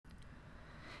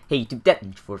Hey YouTube,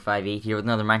 DeathNinja458 here with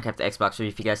another Minecraft Xbox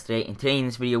review for you guys today. And today in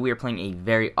this video we are playing a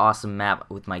very awesome map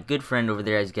with my good friend over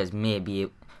there. As you guys may be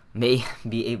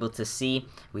able to see,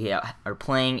 we are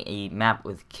playing a map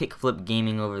with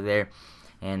KickflipGaming over there.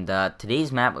 And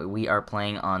today's map we are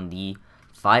playing on the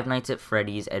Five Nights at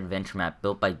Freddy's adventure map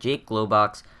built by Jake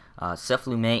Globox, Seth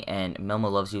Lumet, and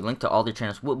Melma Loves You. Link to all their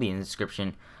channels will be in the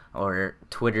description, or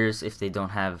Twitters if they don't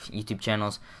have YouTube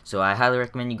channels. So I highly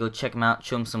recommend you go check them out,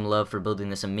 show them some love for building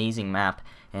this amazing map.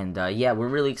 And yeah, we're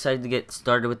really excited to get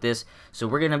started with this. So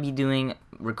we're gonna be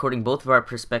recording both of our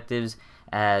perspectives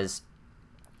as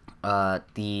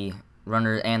the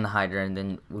runner and the hider, and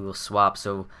then we will swap.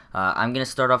 So I'm gonna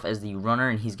start off as the runner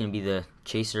and he's gonna be the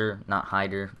chaser, not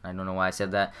hider. I don't know why I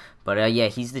said that, but yeah,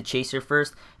 he's the chaser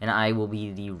first and I will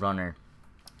be the runner,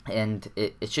 and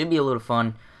it should be a little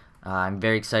fun. I'm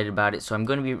very excited about it. So I'm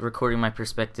going to be recording my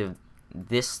perspective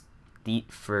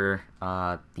for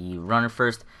the runner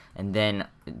first, and then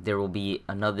there will be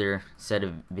another set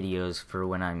of videos for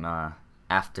when I'm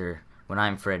when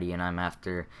I'm Freddy and I'm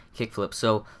after Kickflip.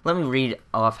 So let me read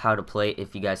off how to play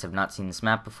if you guys have not seen this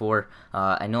map before.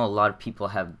 I know a lot of people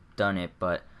have done it,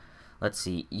 but let's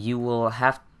see. You will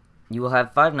have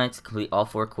 5 nights to complete all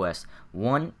 4 quests.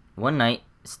 One night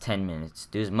is 10 minutes.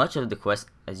 Do as much of the quest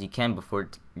as you can before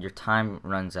your time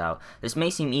runs out. This may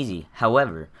seem easy,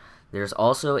 however, there's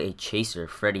also a chaser,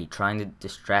 Freddy, trying to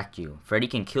distract you. Freddy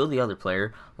can kill the other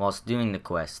player whilst doing the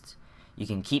quests. You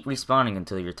can keep respawning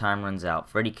until your time runs out.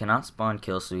 Freddy cannot spawn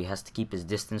kills, so he has to keep his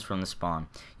distance from the spawn.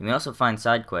 You may also find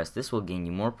side quests. This will gain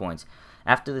you more points.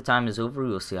 After the time is over,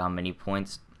 we will see how many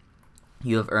points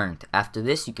you have earned. After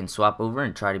this, you can swap over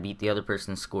and try to beat the other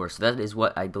person's score. So that is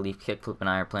what I believe Kickflip and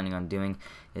I are planning on doing,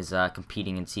 is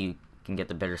competing and see who can get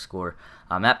the better score.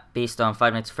 Map based on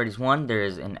Five Nights at Freddy's 1. There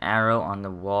is an arrow on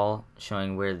the wall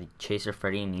showing where the chaser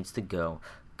Freddy needs to go.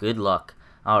 Good luck.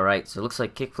 Alright, so it looks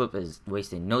like Kickflip is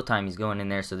wasting no time. He's going in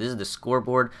there. So this is the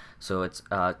scoreboard. So it's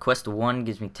quest 1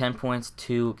 gives me 10 points,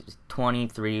 2 20,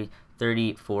 3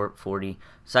 30, 4, 40.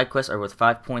 Side quests are worth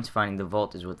 5 points. Finding the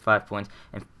vault is worth 5 points.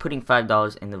 And putting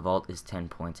 $5 in the vault is 10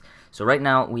 points. So right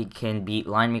now we can beat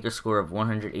Linemaker's score of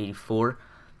 184.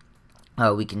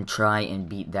 We can try and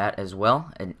beat that as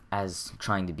well, and as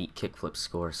trying to beat Kickflip's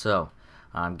score. So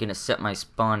I'm going to set my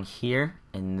spawn here,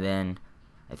 and then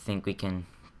I think we can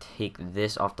take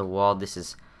this off the wall. This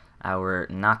is our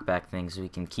knockback thing, so we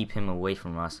can keep him away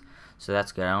from us. So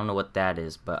that's good. I don't know what that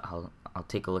is, but I'll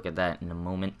take a look at that in a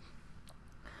moment.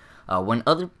 When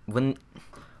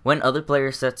other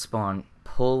players set spawn,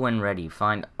 pull when ready.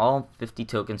 Find all 50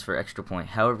 tokens for extra point.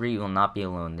 However, you will not be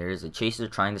alone. There is a chaser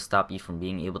trying to stop you from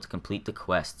being able to complete the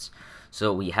quests.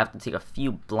 So we have to take a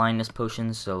few blindness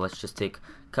potions. So let's just take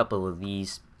a couple of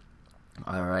these.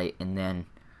 Alright, and then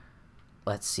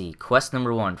let's see. Quest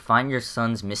number 1. Find your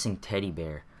son's missing teddy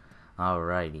bear.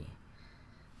 Alrighty.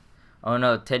 Oh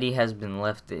no, Teddy has been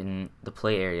left in the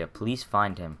play area. Please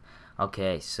find him.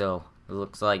 Okay, so it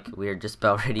looks like we are just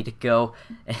about ready to go,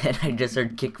 and I just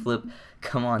heard Kickflip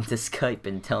come on to Skype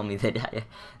and tell me that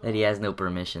he has no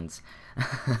permissions.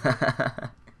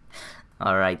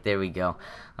 Alright, there we go.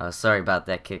 Sorry about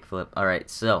that, Kickflip. Alright,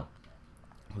 so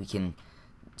we can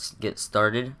get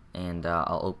started, and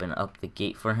I'll open up the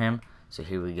gate for him. So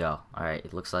here we go. Alright,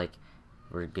 it looks like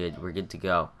we're good to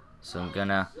go. So I'm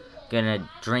gonna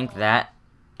drink that,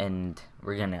 and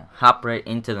we're gonna hop right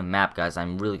into the map, guys.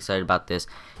 I'm really excited about this,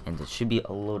 and it should be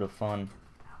a load of fun.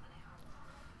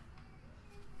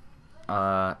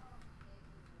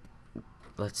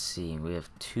 Let's see. We have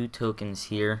 2 tokens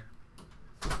here.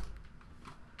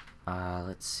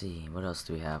 Let's see. What else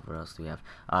do we have?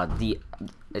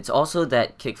 It's also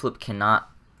that Kickflip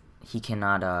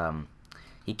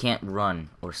he can't run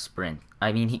or sprint.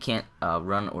 I mean, he can't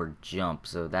run or jump,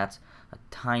 so that's a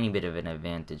tiny bit of an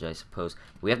advantage, I suppose.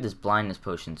 We have this blindness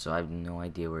potion, so I have no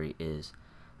idea where he is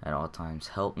at all times.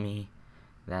 Help me.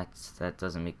 That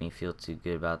doesn't make me feel too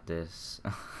good about this.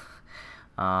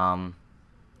 Let's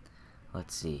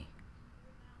see.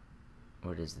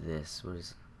 What is this?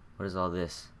 What is all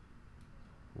this?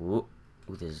 Ooh,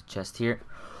 there's a chest here.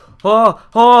 Oh!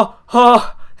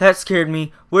 That scared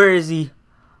me. Where is he?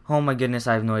 Oh my goodness,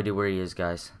 I have no idea where he is,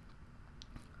 guys.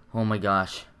 Oh my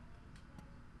gosh.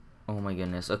 Oh my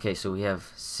goodness. Okay, so we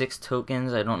have 6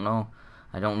 tokens. I don't know.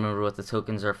 I don't remember what the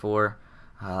tokens are for.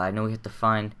 I know we have to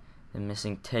find the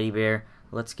missing teddy bear.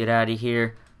 Let's get out of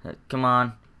here. Come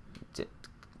on.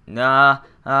 I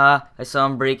saw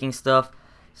him breaking stuff.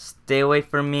 Stay away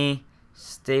from me.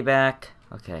 Stay back.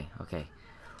 Okay.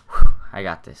 Whew. I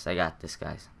got this,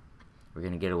 guys. We're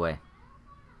gonna get away.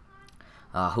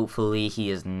 Hopefully he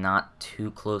is not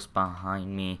too close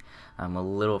behind me. I'm a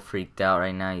little freaked out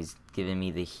right now. He's giving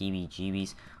me the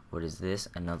heebie-jeebies. What is this?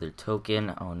 Another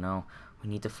token? Oh no. We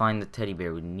need to find the teddy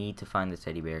bear. We need to find the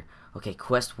teddy bear. Okay,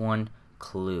 quest 1,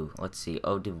 clue. Let's see.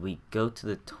 Oh, did we go to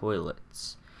the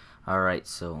toilets? Alright,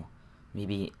 so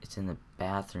maybe it's in the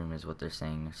bathroom is what they're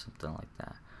saying or something like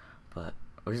that. But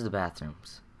where's the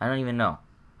bathrooms? I don't even know.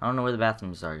 I don't know where the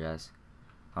bathrooms are, guys.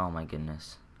 Oh my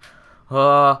goodness.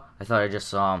 Oh, I thought I just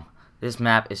saw him. This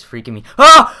map is freaking me.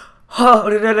 Oh!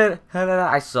 Oh!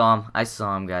 I saw him. I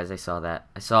saw him, guys. I saw that.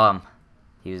 I saw him.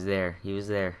 He was there. He was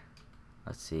there.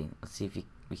 Let's see. Let's see if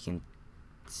we can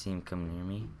see him come near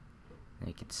me. And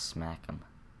we can smack him.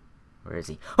 Where is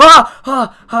he? Ah!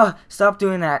 Ah! Ah! Stop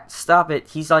doing that. Stop it.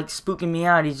 He's like spooking me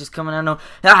out. He's just coming out. No.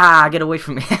 Ah! Get away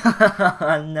from me.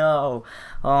 No.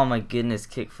 Oh my goodness.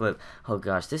 Kickflip. Oh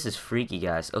gosh. This is freaky,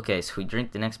 guys. Okay, so we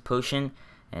drink the next potion.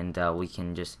 And we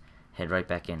can just head right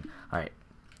back in. Alright.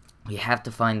 We have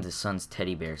to find the sun's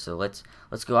teddy bear. So let's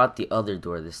go out the other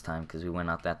door this time. Because we went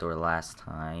out that door last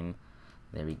time.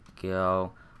 There we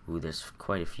go. Ooh, there's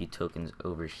quite a few tokens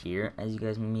over here. As you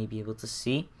guys may be able to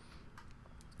see.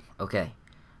 Okay,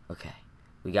 okay,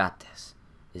 we got this.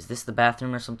 Is this the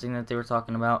bathroom or something that they were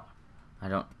talking about? I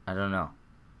don't know.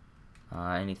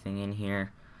 Anything in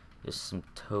here? Just some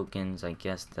tokens. I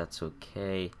guess that's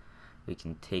okay. We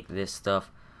can take this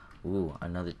stuff. Ooh,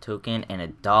 another token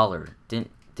and $1. Didn't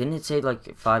it say like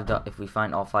 $5? If we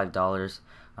find all $5,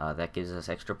 that gives us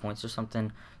extra points or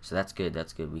something. So that's good.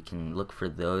 That's good. We can look for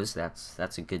those.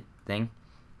 That's a good thing.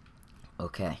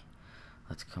 Okay,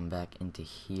 let's come back into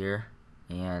here.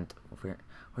 And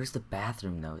where's the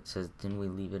bathroom though? It says didn't we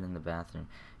leave it in the bathroom?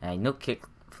 And I know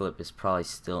Kickflip is probably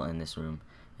still in this room,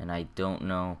 and I don't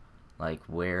know like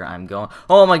where I'm going.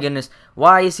 Oh my goodness!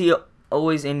 Why is he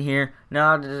always in here?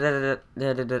 No,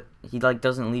 he like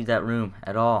doesn't leave that room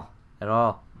at all, at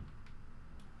all.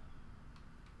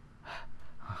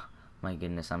 My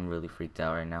goodness, I'm really freaked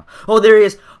out right now. Oh, there he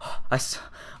is! I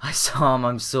saw him.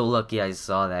 I'm so lucky I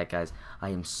saw that, guys.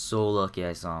 I am so lucky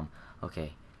I saw him.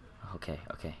 Okay. Okay.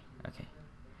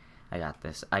 I got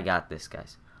this. I got this,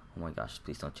 guys. Oh my gosh,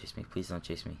 please don't chase me. Please don't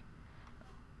chase me.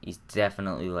 He's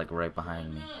definitely like right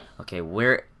behind me. Okay,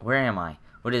 where am I?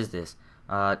 What is this?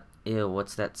 Ew,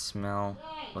 what's that smell?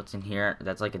 What's in here?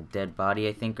 That's like a dead body,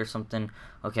 I think, or something.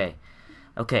 Okay.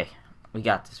 Okay. We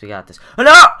got this. We got this. Oh,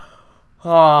 no!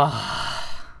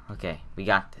 Oh. Okay, we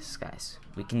got this, guys.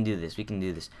 We can do this. We can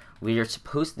do this. We are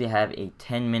supposed to have a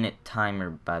 10-minute timer,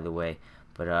 by the way.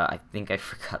 But I think I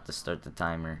forgot to start the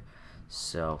timer.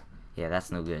 So, yeah,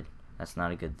 that's no good. That's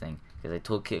not a good thing. Because I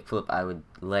told Kickflip I would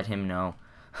let him know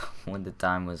when the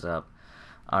time was up.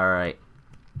 Alright.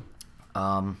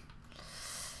 Yikes.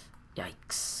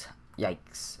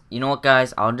 Yikes. You know what,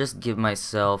 guys? I'll just give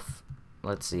myself...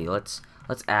 Let's see. Let's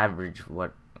average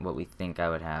what we think I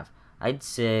would have. I'd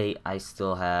say I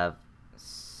still have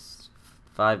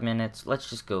 5 minutes. Let's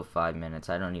just go 5 minutes.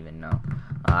 I don't even know.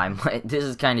 This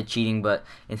is kind of cheating, but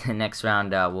in the next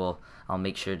round, I'll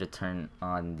make sure to turn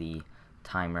on the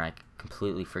timer. I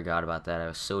completely forgot about that. I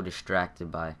was so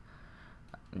distracted by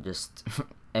just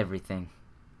everything.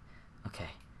 Okay,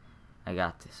 I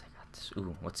got this. I got this.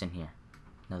 Ooh, what's in here?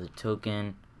 Another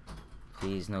token.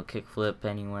 Please, no Kickflip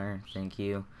anywhere. Thank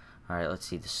you. All right, let's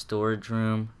see the storage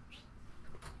room.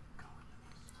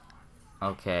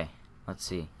 Okay, let's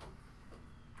see.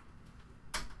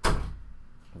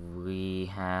 We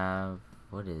have,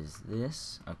 what is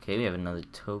this? Okay, we have another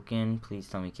token. Please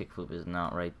tell me Kickflip is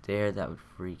not right there. That would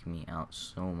freak me out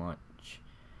so much.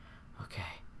 Okay.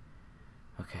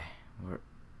 Okay,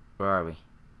 where are we?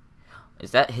 Is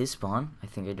that his spawn? I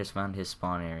think I just found his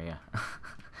spawn area.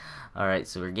 Alright,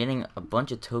 so we're getting a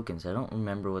bunch of tokens. I don't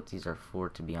remember what these are for,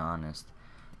 to be honest.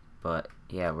 But,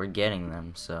 yeah, we're getting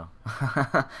them, so.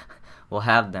 We'll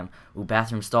have them. Ooh,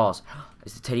 bathroom stalls.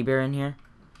 Is the teddy bear in here?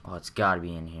 Oh, it's gotta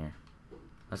be in here.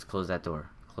 Let's close that door.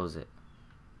 Close it.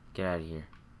 Get out of here.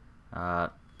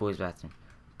 Boys' bathroom.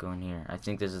 Go in here. I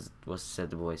think this is what said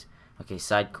the boys. Okay,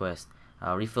 side quest.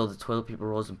 Refill the toilet paper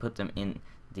rolls and put them in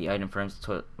the item frames. The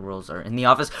toilet rolls are in the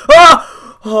office.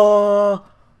 Oh! Oh!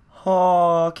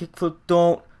 Oh, Kickflip,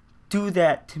 don't do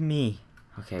that to me.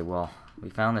 Okay, well, we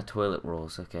found the toilet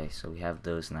rolls. Okay, so we have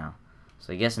those now.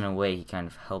 So I guess in a way he kind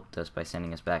of helped us by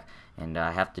sending us back. And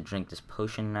I have to drink this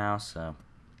potion now, so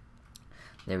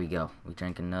there we go. We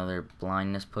drank another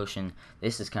blindness potion.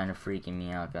 This is kind of freaking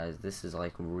me out, guys. This is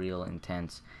like real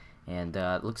intense. And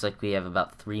it looks like we have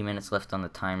about 3 minutes left on the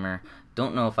timer.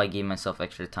 Don't know if I gave myself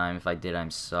extra time. If I did,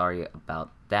 I'm sorry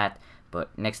about that.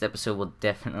 But next episode will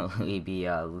definitely be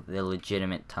the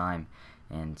legitimate time.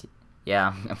 And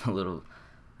yeah, I'm a little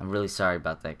I'm really sorry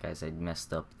about that, guys. I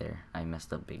messed up there. I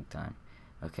messed up big time.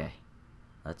 Okay,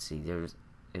 let's see.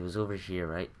 It was over here,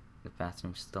 right? The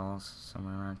bathroom stalls,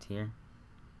 somewhere around here.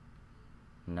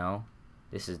 No,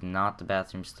 this is not the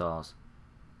bathroom stalls.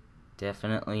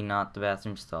 Definitely not the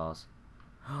bathroom stalls.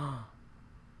 No,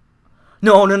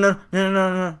 no, no, no, no,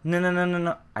 no, no, no, no, no,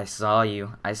 no. I saw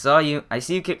you. I saw you. I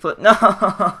see you, Kickflip.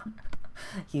 No!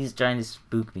 He was trying to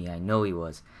spook me. I know he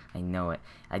was. I know it.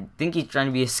 I think he's trying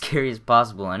to be as scary as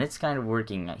possible, and it's kind of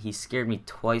working. He scared me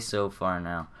twice so far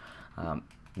now.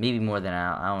 Maybe more than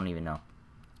I don't even know.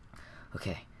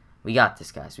 Okay. We got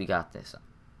this, guys. We got this.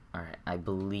 Alright. I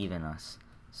believe in us.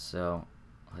 So,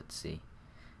 let's see.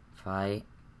 If I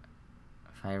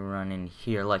run in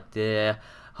here like this.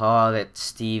 Oh, that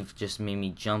Steve just made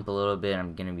me jump a little bit.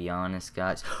 I'm gonna be honest,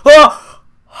 guys. Oh!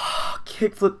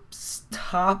 Kickflip,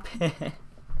 stop it.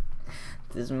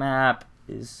 This map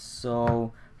is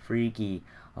so freaky.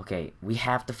 Okay, we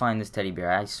have to find this teddy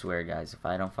bear. I swear, guys, if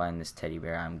I don't find this teddy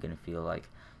bear, I'm gonna feel like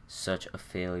such a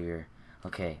failure.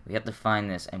 Okay, we have to find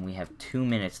this, and we have 2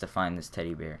 minutes to find this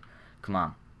teddy bear. Come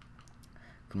on.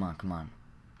 Come on, come on.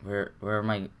 Where am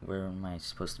I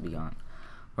supposed to be on?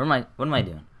 What am I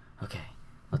doing? Okay,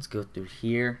 let's go through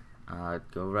here.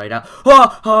 Go right out.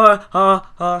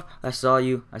 I saw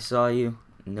you. I saw you.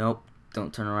 Nope.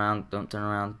 Don't turn around. Don't turn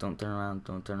around. Don't turn around.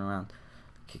 Don't turn around.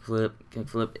 Kickflip.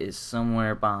 Kickflip is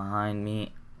somewhere behind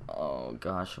me. Oh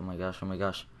gosh. Oh my gosh. Oh my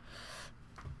gosh.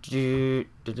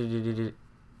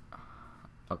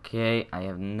 Okay. I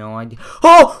have no idea.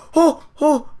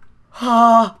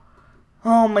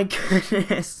 Oh my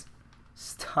goodness.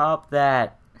 Stop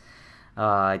that.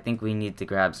 I think we need to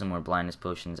grab some more blindness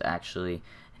potions, actually.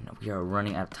 And we are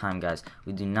running out of time, guys.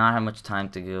 We do not have much time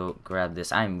to go grab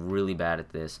this. I am really bad at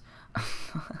this.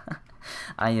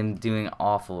 I am doing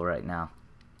awful right now.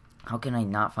 How can I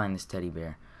not find this teddy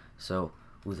bear? So,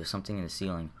 ooh, there's something in the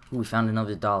ceiling. Ooh, we found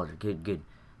another $1. Good, good.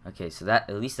 Okay, so that,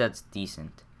 at least that's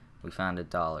decent. We found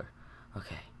 $1.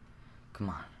 Okay, come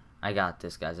on. I got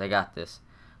this, guys. I got this.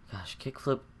 Gosh,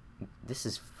 Kickflip, this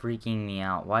is freaking me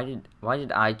out. Why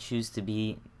did I choose to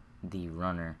be the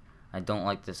runner? I don't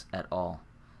like this at all.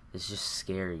 It's just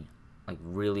scary. Like,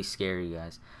 really scary,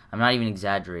 guys. I'm not even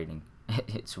exaggerating.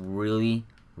 It's really,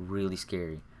 really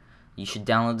scary. You should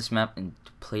download this map and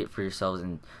play it for yourselves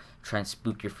and try and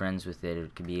spook your friends with it.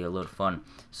 It could be a lot of fun.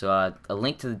 So, a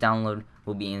link to the download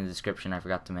will be in the description. I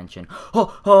forgot to mention.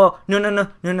 No, no, no, no,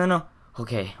 no, no.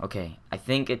 Okay, okay. I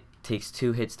think it takes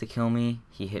 2 hits to kill me.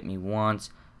 He hit me once.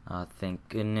 Thank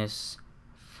goodness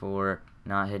for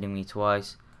not hitting me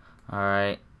twice.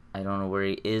 Alright. I don't know where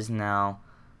he is now.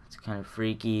 It's kind of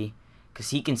freaky. Because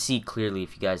he can see clearly,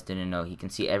 if you guys didn't know. He can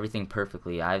see everything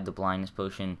perfectly. I have the blindness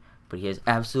potion, but he has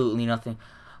absolutely nothing.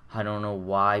 I don't know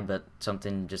why, but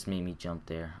something just made me jump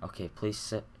there. Okay,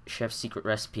 place chef's secret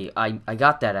recipe. I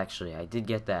got that, actually. I did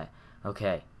get that.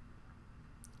 Okay.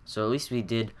 So at least we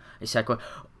did a second.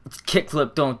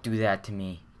 Kickflip, don't do that to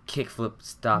me. Kickflip,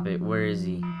 stop it. Where is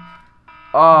he?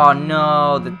 Oh,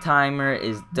 no. The timer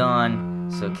is done.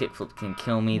 So Kickflip can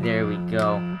kill me. There we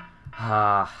go.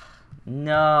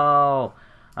 No.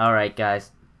 Alright,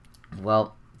 guys.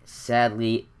 Well,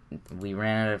 sadly, we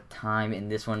ran out of time in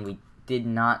this one. We did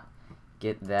not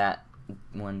get that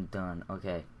one done.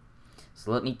 Okay.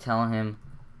 So let me tell him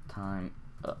time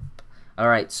up.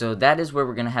 Alright, so that is where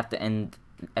we're going to have to end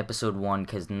episode 1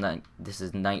 because this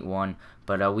is night 1.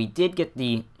 But we did get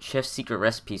the chef's secret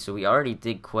recipe, so we already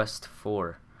did quest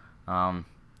 4.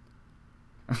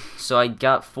 So I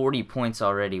got 40 points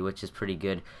already, which is pretty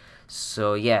good.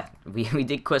 So yeah, we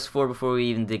did quest 4 before we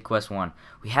even did quest 1.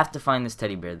 We have to find this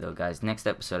teddy bear though, guys. Next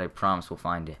episode, I promise we'll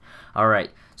find it.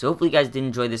 Alright, so hopefully you guys did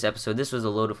enjoy this episode. This was a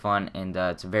load of fun, and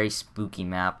it's a very spooky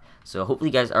map. So hopefully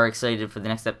you guys are excited for the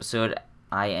next episode.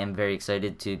 I am very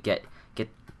excited to get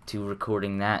to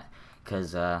recording that.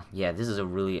 Because, yeah, this is a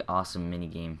really awesome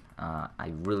minigame.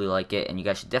 I really like it, and you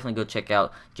guys should definitely go check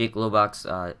out Jake Lobach's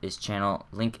his channel.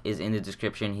 Link is in the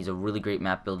description. He's a really great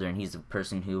map builder, and he's the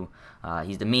person who,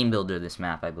 he's the main builder of this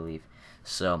map, I believe.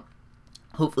 So,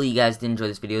 hopefully you guys did enjoy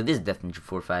this video. This is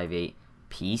DeathNinja458.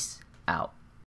 Peace out.